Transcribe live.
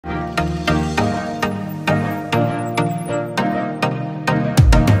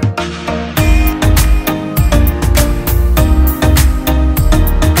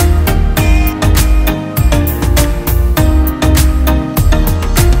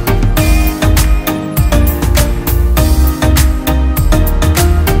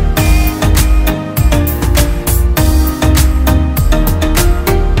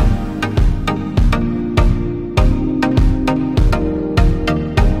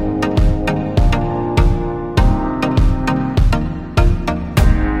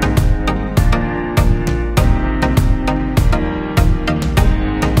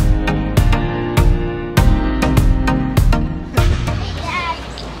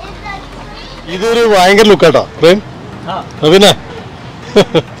ഇതൊരു ഭയങ്കര ലുക്കാട്ടോ പ്രേം. പിന്നെ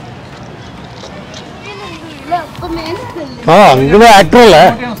ആ അങ്ങനെ ആക്ടർ അല്ലേ?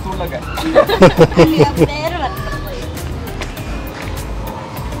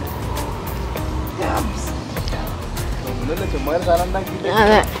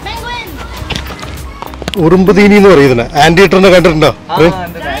 ഉറുമ്പുതീനി എന്ന് പറയുന്നത് ആന്റിയേറ്ററിനെ കണ്ടിട്ടുണ്ടോ?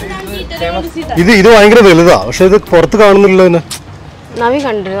 ഇത് ഭയങ്കര വലുതാ, പക്ഷെ ഇത് പുറത്ത് കാണുന്നില്ല.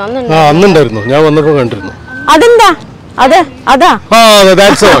 അന്നുണ്ടായിരുന്നു, ഞാൻ വന്നപ്പോ കണ്ടിരുന്നു. അതെന്താ?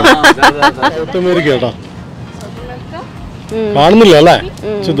 കേട്ടോ കാണുന്നില്ല അല്ലേ?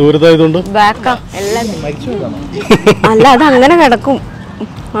 ദൂരത്തായതുകൊണ്ട്. അല്ല, അത് അങ്ങനെ കിടക്കും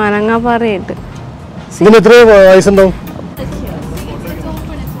അനങ്ങാപ്പാറയായിട്ട്. ഇതിന് എത്ര വയസ്സുണ്ടാവും?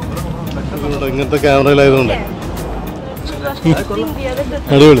 ഇങ്ങനത്തെ ക്യാമറയിലായതുകൊണ്ട്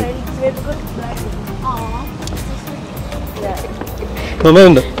അടിപൊളി.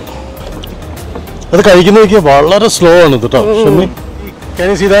 നന്നായിട്ടുണ്ട്. അത് കഴിക്കുന്ന നോക്കിയാൽ വളരെ സ്ലോ ആണ് കേട്ടോ. Can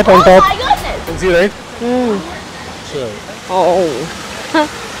you see that on top? Can you see right? Oh.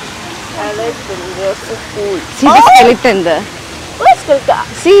 See the skeleton there. What skeleton?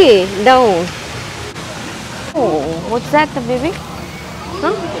 See down. Oh, what's that, the baby?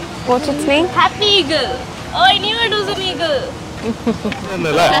 Huh? What's its name? Happy eagle. Oh, I knew it was an eagle.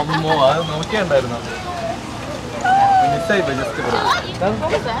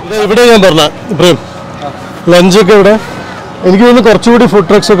 ഇവിടെ ഞാൻ പറഞ്ഞ പ്രേം ലഞ്ചൊക്കെ ഇവിടെ എനിക്ക് തോന്നുന്നു കുറച്ചുകൂടി food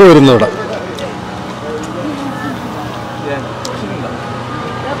trucks ഒക്കെ വരുന്നു ഇവിടെ.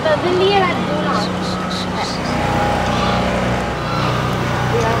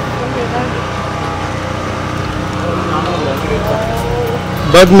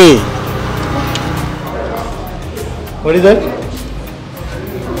 Bug me. What is that?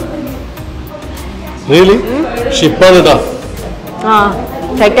 Really? Ship on it.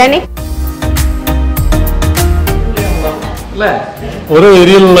 Titanic. ഓരോ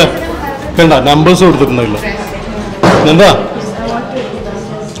ഏരിയയിലുള്ള കണ്ട നമ്പേഴ്സ് കൊടുത്തിട്ടുണ്ടല്ലോ. എന്താ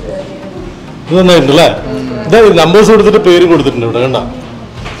ഇത് നന്നായിട്ടുണ്ടല്ലേ? ഇതാ നമ്പേഴ്സ് കൊടുത്തിട്ട് പേരും കൊടുത്തിട്ടുണ്ട് ഇവിടെ. കണ്ട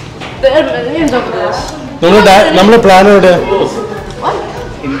നമ്മളെ പ്ലാൻ എവിടെയാ?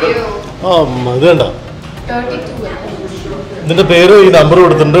 ഇത് കണ്ട ഇതിന്റെ പേര് ഈ നമ്പർ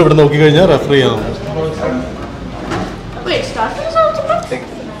കൊടുത്തിട്ടുണ്ട്. ഇവിടെ നോക്കിക്കഴിഞ്ഞാൽ റെഫർ ചെയ്യാം.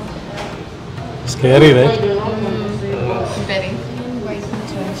 Scary right?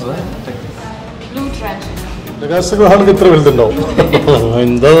 മൃഗാശാലക്ക് ഇത്ര വലുതുണ്ടാവും.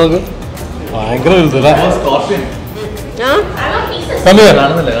 എന്താ ഭയങ്കര വലുതല്ലേ?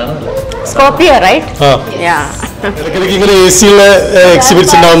 Scorpio, right? Yeah. ഇടയ്ക്കിടയ്ക്ക് ഇങ്ങനെ AC ഉള്ള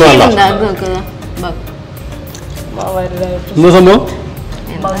എക്സിബിറ്റ്സ് ഉണ്ടാവുന്നതല്ല. എന്താ സംഭവം?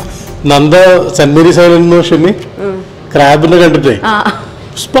 Nanda saint Mary's island Shemi ക്രാബിനെ കണ്ടിട്ടേ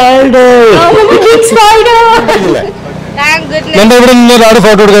സ്പൈഡർ നന്ദ ഇവിടെ നിന്ന് ഒരാട്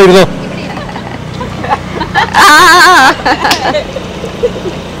ഫോട്ടോ എടുക്കാതിരുന്നോ?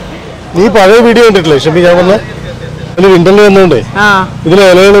 നീ പഴയ വീഡിയോ കണ്ടിട്ടില്ലേ ഷെമി? ഞാൻ വന്ന വിന്ററിൽ വന്നോണ്ടേ ഇതിന്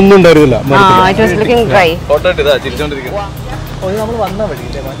ഇലകളൊന്നും ഉണ്ടായിരുന്നില്ല.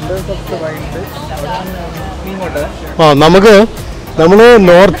 നമ്മള്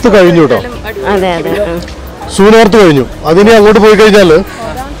നോർത്ത് കഴിഞ്ഞു കേട്ടോ. സൂനോർത്ത് കഴിഞ്ഞു. അതിന് അങ്ങോട്ട് പോയി കഴിഞ്ഞാല്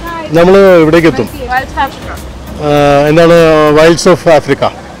നമ്മള് ഇവിടേക്ക് എത്തും. എന്താണ് വൈൽഡ്സ് ഓഫ് ആഫ്രിക്ക.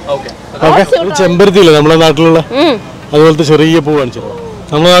 ഓക്കെ, ചെമ്പരത്തിയില്ലേ നമ്മളെ നാട്ടിലുള്ള അതുപോലത്തെ ചെറിയ പൂ കാണിച്ചു.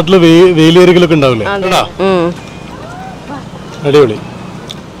 നമ്മുടെ നാട്ടില് വേലിയേരികളൊക്കെ ഉണ്ടാവില്ലേ? അടിപൊളി.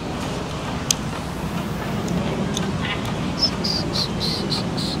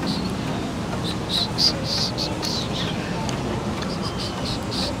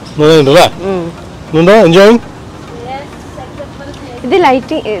 എൻജോയിങ്. ഇത്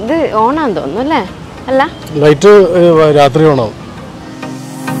ലൈറ്റ് ഇത് ഓണാന്ന് തോന്നുന്നു അല്ലേ? അല്ല, ലൈറ്റ് രാത്രി ഓണാവും.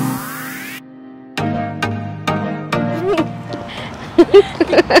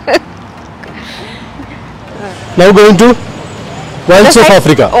 Now going to Wilds of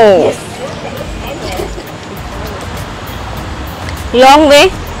Africa. Oh. Long way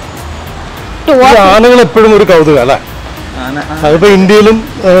to walk. ആനകൾ എപ്പോഴും ഒരു കൗതുകം അല്ലേ? അതിപ്പോ ഇന്ത്യയിലും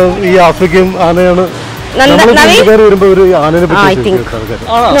ഈ ആഫ്രിക്കയും ആനയാണ്. വരുമ്പോ ഒരു ആനയെ പറ്റി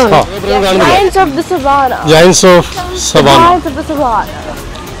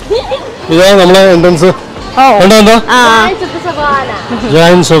ഇതാ നമ്മളെ entrance.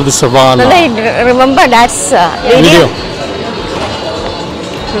 Giants of the Savannah. Remember that's video.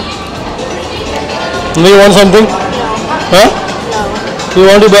 Do you want something? Huh? Do you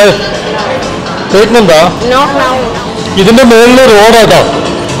want to buy? Take them da? No, no. ഇതിന്റെ മേളിൽ റോഡാട്ടോ.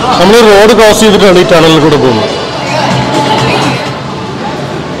 നമ്മൾ റോഡ് ക്രോസ് ചെയ്തിട്ടാണ് ഈ ടണലിൽ കൂടെ പോകുന്നത്.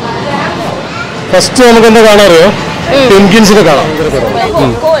 ഫസ്റ്റ് നമുക്ക് എന്താ കാണാറിയോ? പെൻഗ്വിൻസിനെ കാണാം.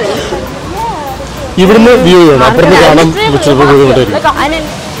 ഇവിടുന്ന് വ്യൂ ചെയ്യണം, അപ്പുറത്ത് കാണാൻ ചിലപ്പോൾ ബുദ്ധിമുട്ടായിരിക്കും.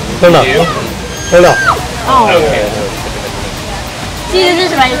 വേണ്ട വേണ്ട. See, this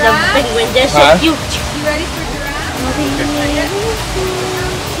is right, the penguin. They're so cute. You ready for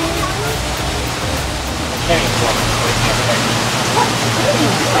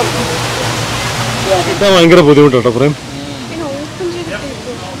ഇതാ ഭയങ്കര ബുദ്ധിമുട്ടോ പറയും.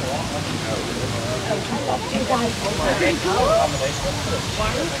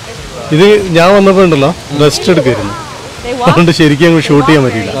 ഇത് ഞാൻ വന്നപ്പോ ഉണ്ടല്ലോ റെസ്റ്റ് എടുക്കായിരുന്നു, അതുകൊണ്ട് ശരിക്കും അങ്ങ് ഷൂട്ട് ചെയ്യാൻ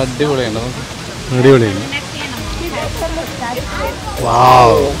പറ്റില്ല. അടിപൊളിയാണ്.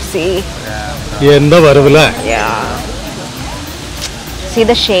 എന്താ വരവല്ലേ?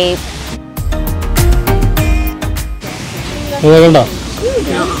 കണ്ട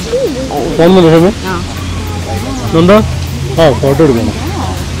എന്താ? ആ ഫോട്ടോ എടുക്കണം.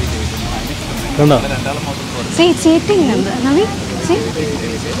 കണ്ട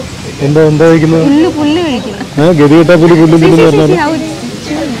എന്താ എന്താ കഴിക്കുന്നത്? ഗതി കിട്ടാ പുല്ല് പുല്ല് പുല്ല് പറഞ്ഞാൽ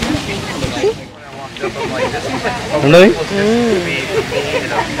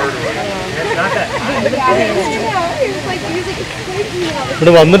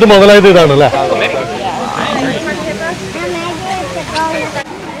ഇവിടെ വന്നിട്ട് മുതലായത് ഇതാണല്ലേ?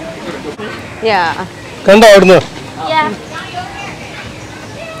 കണ്ടോ അവിടുന്ന്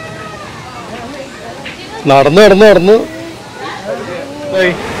നടന്ന് നടന്ന് നടന്ന്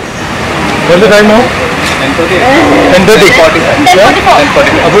എന്ത് ടൈമോ? 10:30.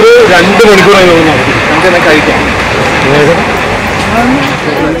 അപ്പൊ ഒരു 2 മണിക്കൂറായി തോന്നുന്നു.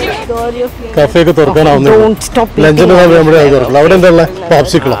 കഫേയൊക്കെ തുറക്കാനാവുന്നു. ലഞ്ചിന്റെ സമയം നമ്മുടെ അത് തുറക്കില്ല. അവിടെ എന്താ ഉള്ളത്?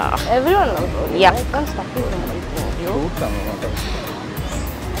 പോപ്സിക്കിളോ?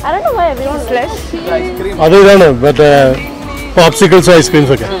 അത് ഇതാണ് മറ്റേ പോപ്സിക്കിൾസ്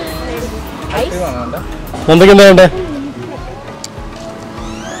ഐസ്ക്രീംസ് ഒക്കെ. എന്തൊക്കെ എന്താ വേണ്ടേ?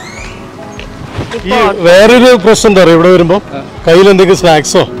 ഈ വേറൊരു പ്രശ്നം എന്താ പറയുക, ഇവിടെ വരുമ്പോൾ കയ്യിൽ എന്തെങ്കിലും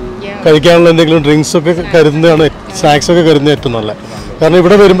സ്നാക്സോ കഴിക്കാനുള്ള എന്തെങ്കിലും ഡ്രിങ്ക്സ് ഒക്കെ കരുതുന്നതാണ്, സ്നാക്സ് ഒക്കെ കരുതുന്നത് ഏറ്റവും നല്ല. കാരണം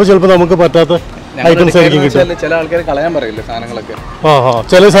ഇവിടെ വരുമ്പോൾ ചിലപ്പോൾ നമുക്ക് പറ്റാത്ത ഐറ്റംസ് ആയിരിക്കും കിട്ടുക.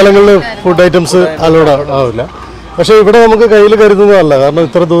 ചില സ്ഥലങ്ങളിൽ ഫുഡ് ഐറ്റംസ് അലോഡ് ആവില്ല. പക്ഷെ ഇവിടെ നമുക്ക് കയ്യിൽ കരുതുന്നതല്ല, കാരണം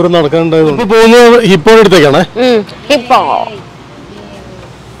ഇത്ര ദൂരം നടക്കാനുണ്ടായത്. ഇപ്പൊ പോകുന്നത് ഹിപ്പോ അടുത്തേക്കാണ്.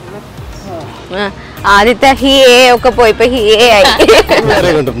 ആദ്യത്തെ ഒക്കെ പോയിപ്പോ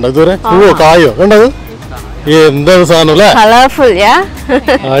കണ്ടിട്ടുണ്ടോ ഇതുവരെ? പൂവോ കായോ കണ്ടത്? എന്താ സാധനം അല്ലേ? കളർഫുൾ.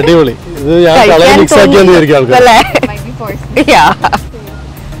 അടിപൊളി. ഇത് ഞാൻ കളർ മിക്സ് ആക്കിയാന്ന് വിചാരിക്കും ആൾക്കാർ.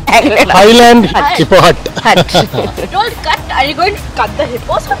 Highland hippo hut. Don't cut. Are you going to cut the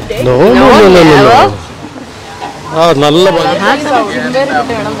hippo someday? No. Ah, നല്ല ഭംഗി.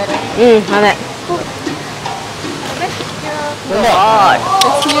 അതെ.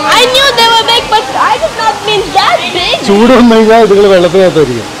 I knew they were big, but I did not mean that big. ചൂട് വന്നു കഴിഞ്ഞാൽ ഇതുങ്ങൾ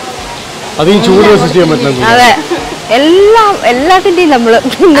വെള്ളത്തിനകത്തായിരിക്കും. അത് ഈ ചൂട് റെസിസ്റ്റ് ചെയ്യാൻ പറ്റില്ല. അതെ, എല്ലാത്തിന്റെയും നമ്മള്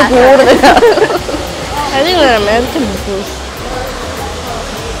കൂടുതൽ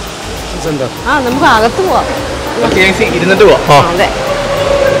നമുക്ക് അകത്ത് പോവാം. ഇരുന്നിട്ട് പോവാം.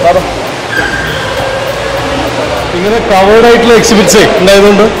 ഇങ്ങനെ കവേർഡ് ആയിട്ടുള്ള എക്സിബിറ്റ്സ്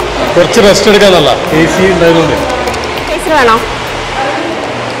ഉണ്ടായതുകൊണ്ട് കുറച്ച് റെസ്റ്റ് എടുക്കാൻ നല്ല AC ഉണ്ടായതുകൊണ്ട്. വേണോ?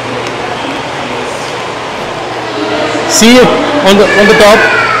 See it on the top.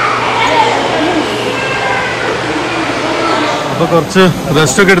 അപ്പൊ കുറച്ച്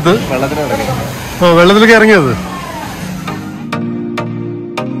റെസ്റ്റ് ഒക്കെ എടുത്ത് വെള്ളത്തിലേക്ക് ഇറങ്ങിയത്.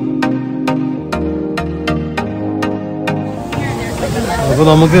 അപ്പൊ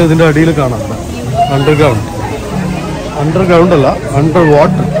നമുക്ക് ഇതിന്റെ അടിയിൽ കാണാം അണ്ടർഗ്രൗണ്ട് അല്ല, അണ്ടർ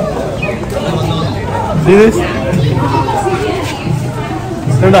വാട്ടർ.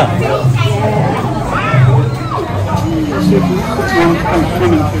 കണ്ടാ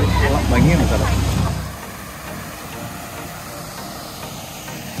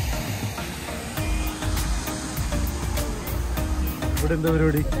ഇവിടെ എന്താ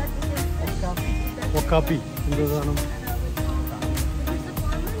പരിപാടി? ഒക്കാപ്പി എന്താ സാധനം?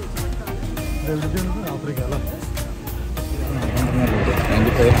 ആഫ്രിക്ക അല്ല.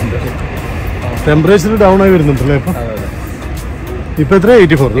 ടെമ്പറേച്ചർ ഡൗൺ ആയി വരുന്നുണ്ടല്ലേ ഇപ്പൊ എത്ര?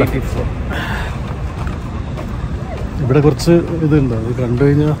 84 അല്ലേ? ഇവിടെ കുറച്ച് ഇതുണ്ട്, അത് കണ്ടു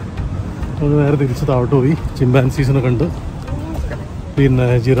കഴിഞ്ഞാൽ അത് നേരെ തിരിച്ച് താഴോട്ട് പോയി ചിമ്പാൻസീസിനെ കണ്ട്. പിന്നെ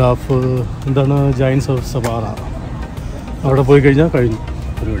ജിറാഫ്, എന്താണ് ജയൻസ് ഓഫ് സവാറ, അവിടെ പോയി കഴിഞ്ഞാൽ കഴിഞ്ഞു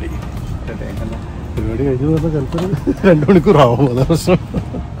പരിപാടി. കഴിഞ്ഞു പറഞ്ഞാൽ ചിലപ്പോൾ 2 മണിക്കൂറാവും. അതാ പ്രശ്നം.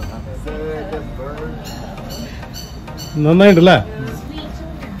 നന്നായിട്ടല്ലേ?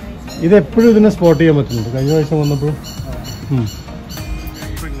 ഇത് എപ്പോഴും ഇതിനെ സ്പോട്ട് ചെയ്യാൻ പറ്റുന്നുണ്ട്. കഴിഞ്ഞ പ്രാവശ്യം വന്നപ്പോഴും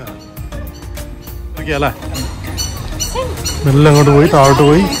അല്ലേ? മെല്ലെ അങ്ങോട്ട് പോയി താഴോട്ട്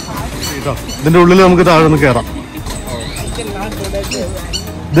പോയി ഇതിന്റെ ഉള്ളിൽ നമുക്ക് താഴെ ഒന്ന് കയറാം.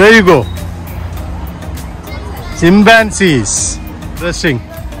 There you go. Chimpanzees resting.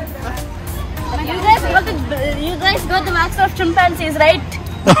 You guys got the marks of chimpanzees, right?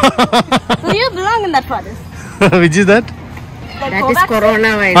 So you belong in that forest. Which is that? That is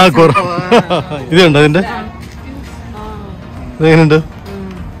coronavirus. ഇത് കണ്ടോ അതിന്റെ എങ്ങനെയുണ്ട്?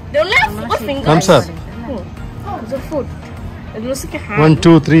 They only have 4 fingers. Thumbs up. Oh, it's a foot. It looks like a hand. 1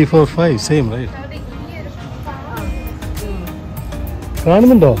 2 3 4 5 same right?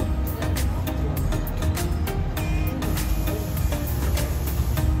 കാണുന്നുണ്ടോ?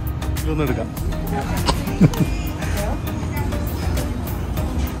 ഇതൊന്നും എടുക്കാം.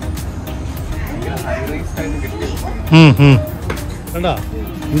 കണ്ടാ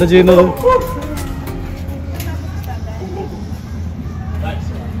എന്താ ചെയ്യുന്നത്?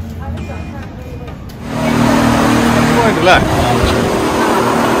 അല്ലേ?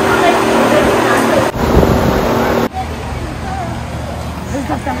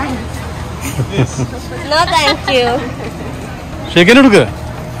 No, thank you. ഷേക്കൻ എടുക്കുക.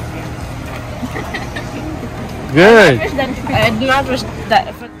 Good. I do not wish that.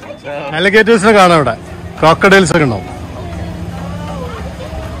 അലിഗേറ്റേഴ്സിനെ കാണാം ഇവിടെ. ക്രോക്കഡൈൽസ് ഒക്കെ ഉണ്ടാവും.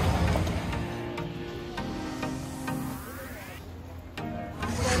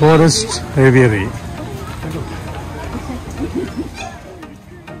 Forest aviary.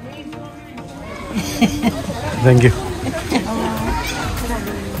 Thank you.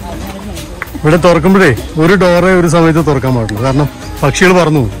 ഇവിടെ തുറക്കുമ്പോഴേ ഒരു ഡോറേ ഒരു സമയത്ത് തുറക്കാൻ പാടുള്ളൂ, കാരണം പക്ഷികൾ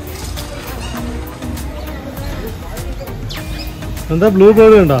പറന്നു പോകും. എന്താ ബ്ലൂ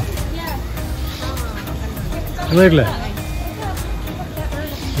ബേർഡ് ഉണ്ടോ? അതായില്ലേ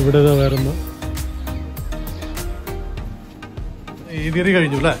ഇവിടെ വേറൊന്ന് ഏവിയറി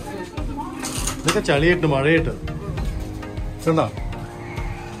കഴിഞ്ഞു അല്ലേ? ഇതൊക്കെ ചളിയിട്ട് മഴയിട്ട് കണ്ടോ?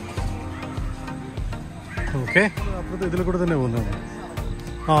 ഓക്കെ, അപ്പുറത്ത് ഇതിൽ കൂടെ തന്നെ പോകുന്നതാണ്.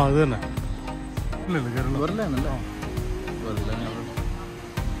 ആ ഇത് തന്നെ.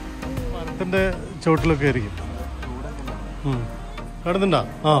 മരത്തിന്റെ ചോട്ടിലൊക്കെ ആയിരിക്കും. കാണുന്നുണ്ടോ?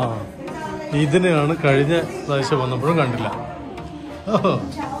 ആ ഇതിനെയാണ് കഴിഞ്ഞ പ്രാവശ്യം വന്നപ്പോഴും കണ്ടില്ല. ഓഹോ,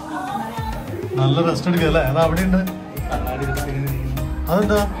 നല്ല റെസ്റ്റ് എടുക്കുക അല്ലേ? അതാ അവിടെ ഉണ്ട്.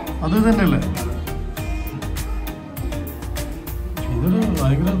 അതെന്താ? അത് തന്നെയല്ലേ? ഇതൊരു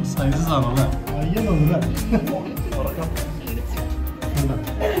ഭയങ്കര സൈസസ് ആണല്ലേ? അയ്യല്ലേ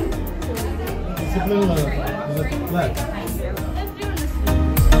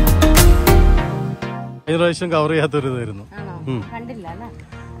കഴിഞ്ഞ പ്രാവശ്യം കവർ ചെയ്യാത്തൊരു ഇതായിരുന്നു.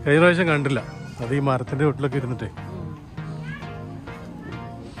 കഴിഞ്ഞ പ്രാവശ്യം കണ്ടില്ല. അത് ഈ മരത്തിന്റെ വീട്ടിലൊക്കെ ഇരുന്നിട്ടേ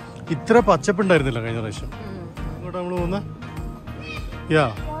ഇത്ര പച്ചപ്പുണ്ടായിരുന്നില്ല കഴിഞ്ഞ പ്രാവശ്യം. ഇങ്ങോട്ട് നമ്മൾ പോകുന്ന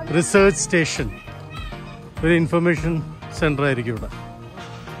റിസർച്ച് സ്റ്റേഷൻ, ഒരു ഇൻഫർമേഷൻ സെന്റർ ആയിരിക്കും ഇവിടെ.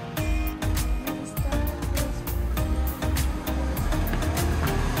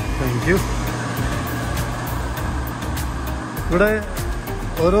 Thank you. ഇവിടെ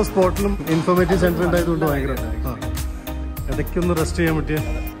ഓരോ സ്പോട്ടിലും ഇൻഫോർമേറ്റീവ് സെന്റർ ഉണ്ടായതുകൊണ്ട് ഭയങ്കര ഇടയ്ക്കൊന്ന് റെസ്റ്റ് ചെയ്യാൻ പറ്റിയ.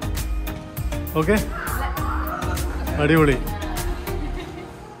 ഓക്കെ, അടിപൊളി.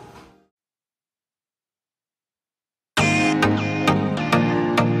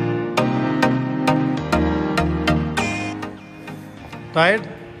 Tired?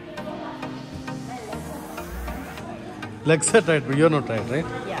 Legs are tired, but you're not tired, right?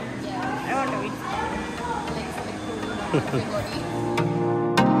 Yeah. I want to eat.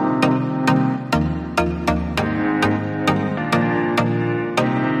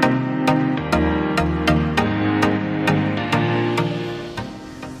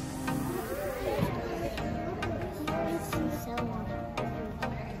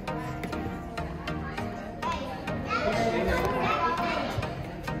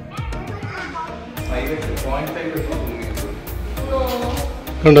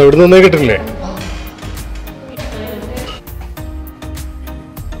 കണ്ടോ, ഇവിടെ നിന്നേ കിട്ടില്ലേ?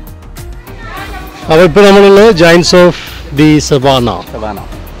 അപ്പോൾ ഇപ്പോൾ നമ്മളുള്ളത് ജയൻസ് ഓഫ് ദി സവാന.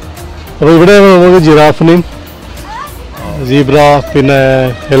 അപ്പോൾ ഇവിടെ നമുക്ക് ജിറാഫിനെയും സീബ്ര പിന്നെ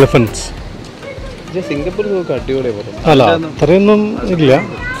എലിഫൻറ്റ്സ്. അല്ല അത്രയൊന്നും ഇല്ല,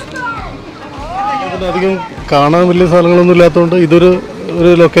 അധികം കാണാൻ വലിയ സ്ഥലങ്ങളൊന്നും ഇല്ലാത്തതുകൊണ്ട് ഇതൊരു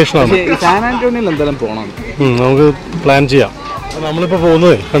ലൊക്കേഷനാണ്. നമുക്ക് പ്ലാൻ ചെയ്യാം. നമ്മളിപ്പോൾ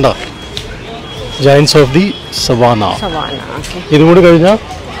പോകുന്നത് കണ്ടോ, ജയൻസ് ഓഫ് ദി സവാന. ഇതും കൂടി കഴിഞ്ഞാൽ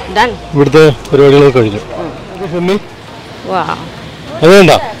ഇവിടുത്തെ പരിപാടികളൊക്കെ കഴിഞ്ഞു. അത്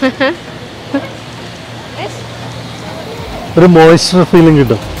വേണ്ട, ഒരു മോയ്സ്ചർ ഫീലിംഗ്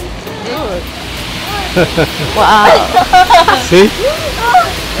കിട്ടും.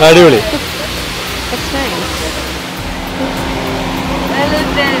 അടിപൊളി. That's nice.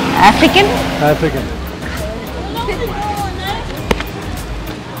 African? African.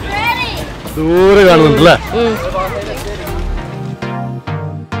 ദൂരെ കാണുന്നുണ്ടല്ലേ?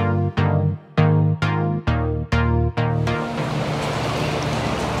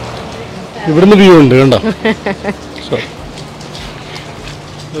 ഇവിടുന്ന് വ്യൂ ഉണ്ട് കണ്ടോ?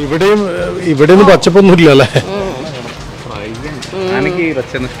 ഇവിടെയൊന്നും പച്ചപ്പൊന്നും ഇല്ല അല്ലേ?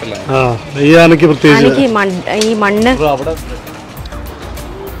 ഈ ആനക്ക് പ്രത്യേകിച്ച് ഈ മണ്ണ്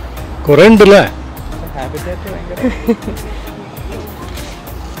കൊറേ ഉണ്ടല്ലേ?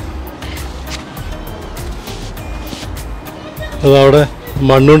 അതവിടെ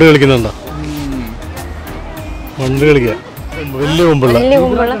മണ്ണുകൊണ്ട് കളിക്കുന്നുണ്ടോ? മണ്ണ് കളിക്കുക. വലിയ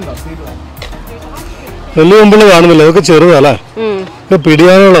കൊമ്പുള്ള കാണുന്നില്ല, അതൊക്കെ ചെറുതല്ലേ?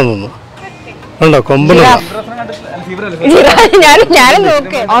 പിടിയാനുള്ളതാന്ന് തോന്നുന്നു. കണ്ടോ കൊമ്പനുള്ള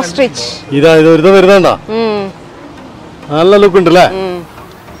ഇതാ ഇത് ഒരു വരുന്നുണ്ടോ? നല്ല ലുക്ക് ഉണ്ടല്ലേ?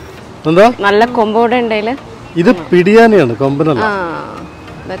 എന്താ നല്ല കൊമ്പോടെ ഉണ്ടല്ലേ? ഇത് പിടിയാനയാണ്, കൊമ്പനല്ല.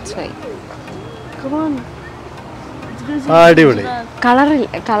 അടിപൊളി.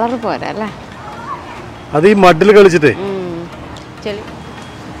 കളർ പോരാ അല്ലേ? അത് ഈ മഡിൽ കളിച്ചിട്ടേ.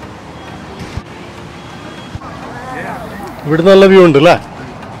 ഇവിടെ നല്ല വ്യൂ ഉണ്ട് അല്ലേ?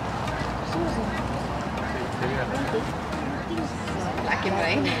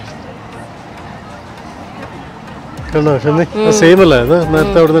 കണ്ടോ ഷെന്നി? സെയിം അല്ലേ ഇത്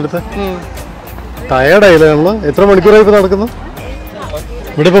നേരത്തെ അവിടെ നിന്ന് എടുത്ത്? ടയർഡായില്ലേ നമ്മള്? എത്ര മണിക്കൂറായി ഇപ്പൊ നടക്കുന്നു?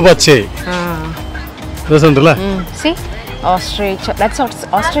 ഇവിടെ ഇപ്പൊ പച്ചയായി. രസമുണ്ടല്ലേ?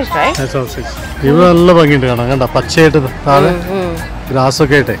 ഇവിടെ നല്ല ഭംഗിയുണ്ട് കാണാൻ. കണ്ട പച്ചയായിട്ട് താഴെ ഗ്രാസ്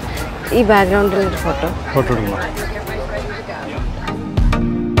ഒക്കെ ആയിട്ടേ. ഈ ബാക്ക്ഗ്രൗണ്ടിൽ ഫോട്ടോ എടുക്കണം.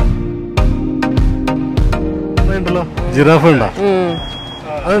 ജിറാഫ് ഉണ്ടോ?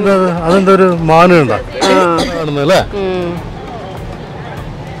 അതെന്താ ഒരു മാനുണ്ടോ കാണുന്നല്ലേ?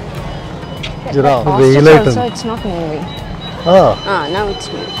 ജിറാഫ് വെയിലായിട്ട്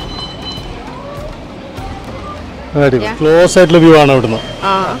ക്ലോസ് ആയിട്ടുള്ള വ്യൂ ആണ് അവിടുന്ന്.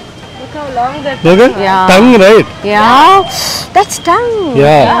 Tongue, right? Yeah, that's tongue.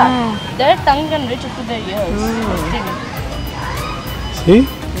 Yeah. Their tongue can reach up to their ears. See?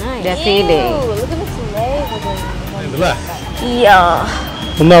 They're feeding. Look at this leg. Yeah.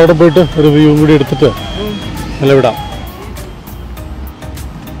 ഒന്ന് അവിടെ പോയിട്ട് ഒരു വ്യൂ കൂടി എടുത്തിട്ട് നല്ല വിടാം.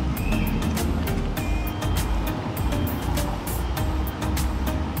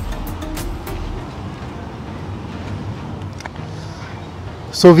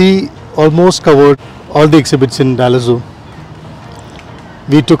 So we almost covered all the exhibits in Dallas Zoo.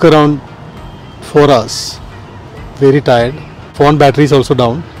 We took around 4 hours. Very tired. Phone battery is also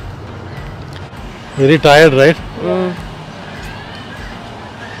down. Very tired, right?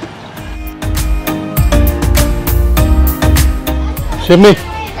 Shemi,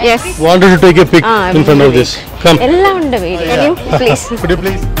 Yes. wanted to take a pic in front of this. Come. എല്ലാം ഉണ്ട് video. Please. Could you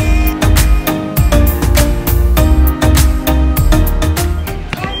please?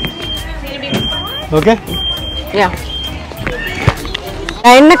 Okay? Yeah.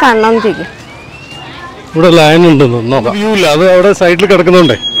 എന്നെ കാണണം ചെയ്യും. ഇവിടെ line ഉണ്ടെന്ന് നോക്കാം. View ഇല്ല, അത് അവിടെ സൈഡിൽ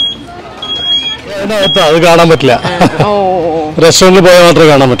കിടക്കുന്നുണ്ടേ. അതിനകത്താ, അത് കാണാൻ പറ്റില്ല. റെസ്റ്റോറന്റിൽ പോയാൽ മാത്രമേ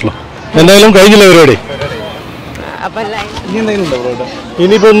കാണാൻ പറ്റുള്ളൂ. എന്തായാലും കഴിഞ്ഞില്ല പരിപാടി.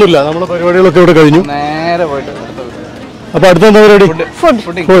 ഇനിയിപ്പോ ഒന്നുമില്ല, നമ്മുടെ പരിപാടികളൊക്കെ ഇവിടെ കഴിഞ്ഞു. അപ്പൊ അടുത്ത എന്താ പരിപാടി? ഫുഡ്.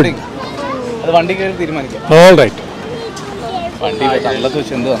 All right.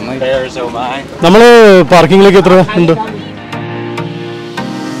 നമ്മള് പാർക്കിങ്ങിലേക്ക് എത്ര ഉണ്ട്?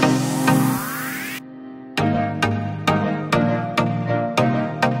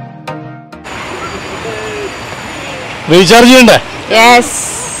 റീചാർജ് ചെയ്യണ്ടേ? യെസ്.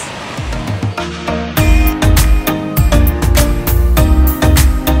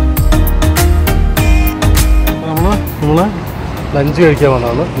 നമ്മള് ലഞ്ച് കഴിക്കാൻ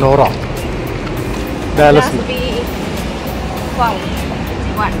വന്നതാണ്. നോറ ഡാലസ്.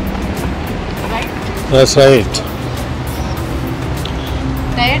 That's right.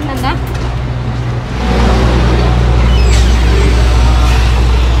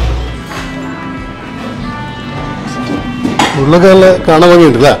 ഉള്ളൊക്കെ നല്ല കാണാൻ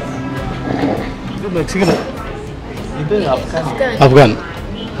ഭംഗിയുണ്ടല്ലേ? ഇത് Mexican, Afghan.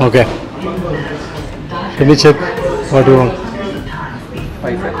 Okay, let me check what you want.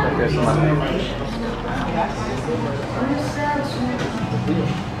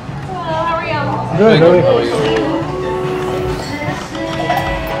 Good. How are you?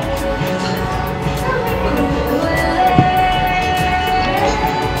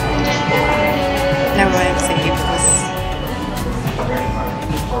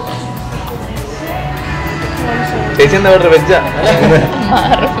 ചേച്ചി എന്താ പറയുക വെജാ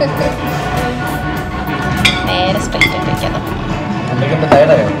നേരെ സ്ട്രൈറ്റ്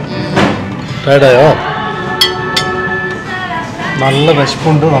ആയിട്ട് ടയർഡായോ? നല്ല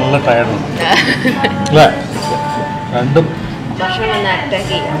വിശപ്പുണ്ട്, നല്ല ടയർഡുണ്ട് അല്ലേ? രണ്ടും ഭക്ഷണം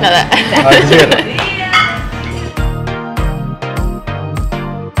അറ്റാക്ക് അടിച്ചു തരാം.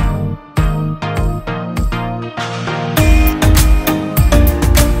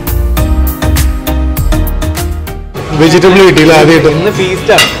 വെജിറ്റബിൾ കിട്ടിയില്ല ആദ്യമായിട്ട്. ഇന്ന്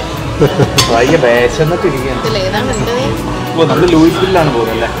ഫീസ്റ്റാണ്. വിശന്നിട്ടിരിക്കുകയാണ്. നമ്മൾ ലൂയിസ്വില്ലാണ്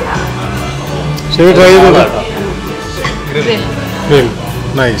പോകുന്നത്. ശരി, ട്രൈ ചെയ്ത്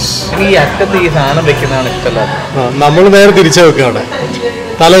നൈസ്. ഈ അറ്റത്ത് ഈ സാധനം വെക്കുന്നതാണ് ഇഷ്ടമല്ലാത്ത. നമ്മൾ നേരെ തിരിച്ചു വെക്കുക. അവിടെ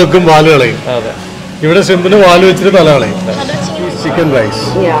തല വെക്കും, വാല് കളയും. അതെ, ഇവിടെ ശെമ്പിന് വാല് വെച്ചിട്ട് തല കളയും. Chicken rice,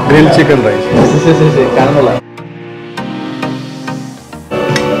 grill chicken rice.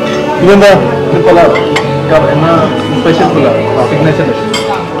 ഇതെന്താ? സ്പെഷ്യൽ സിഗ്നേച്ചർ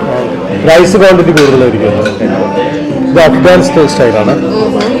റൈസ് ക്വാണ്ടിറ്റി കൂടുതലായിരിക്കും. ഇത് അഫ്ഗാൻ സ്റ്റൈലാണ്.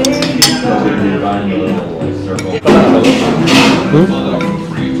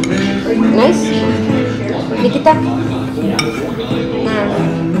 Nice. Nikita.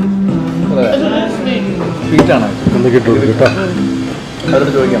 സ്വീറ്റാണ്. ഒന്ന് കിട്ടുള്ളൂ കേട്ടോ.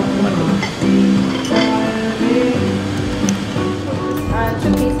 അവരോട് ചോദിക്കാം.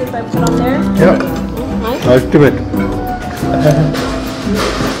 അൾട്ടിമേറ്റ്.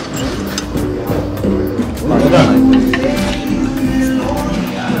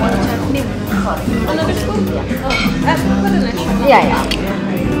 Yeah, yeah.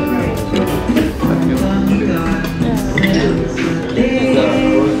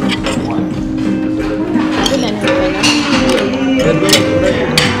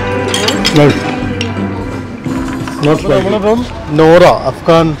 നമ്മളിപ്പം നോറ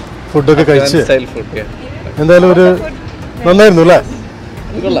അഫ്ഗാൻ ഫുഡൊക്കെ കഴിച്ച് എന്തായാലും ഒരു നന്നായിരുന്നു അല്ലേ?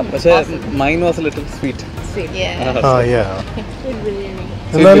 പക്ഷേ മൈൻ വാസ് ലിറ്റിൽ സ്വീറ്റ്.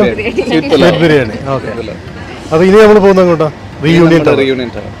 എന്തായാലും സ്വീറ്റ് ബിരിയാണി. ഓക്കെ, അപ്പൊ ഇനി നമ്മൾ പോകുന്നത് അങ്ങോട്ടാ? റീയൂണിയൻ.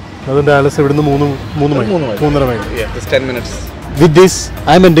 അത് ഡാലസ് ഇവിടുന്ന് 3:30 mile. With this,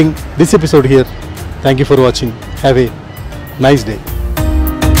 I am ending this episode here. Thank you for watching. Have a nice day.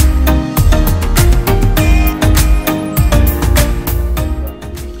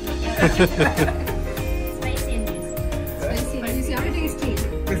 Spicy and juicy. Spicy and juicy. How tasty?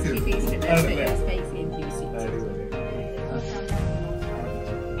 Tasty tasted. Spicy and juicy.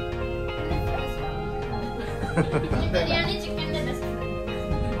 Biryani chicken the best.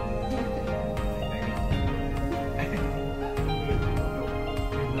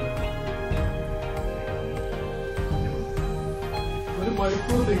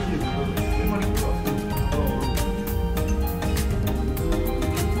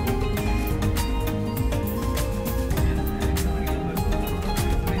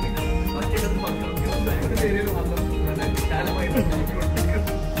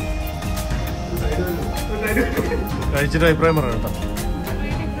 കഴിച്ചിട്ട് അഭിപ്രായം പറയാം കേട്ടോ.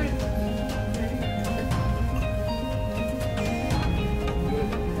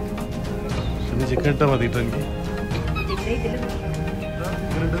 Chicken ഇട്ടാ മതി കേട്ടോ. എനിക്ക്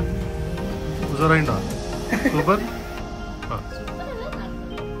ഉഷാറായിട്ടോ? Super.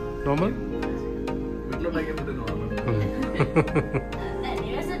 Normal.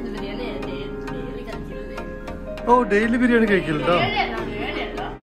 ഓ, daily biryani കഴിക്കലുണ്ടോ?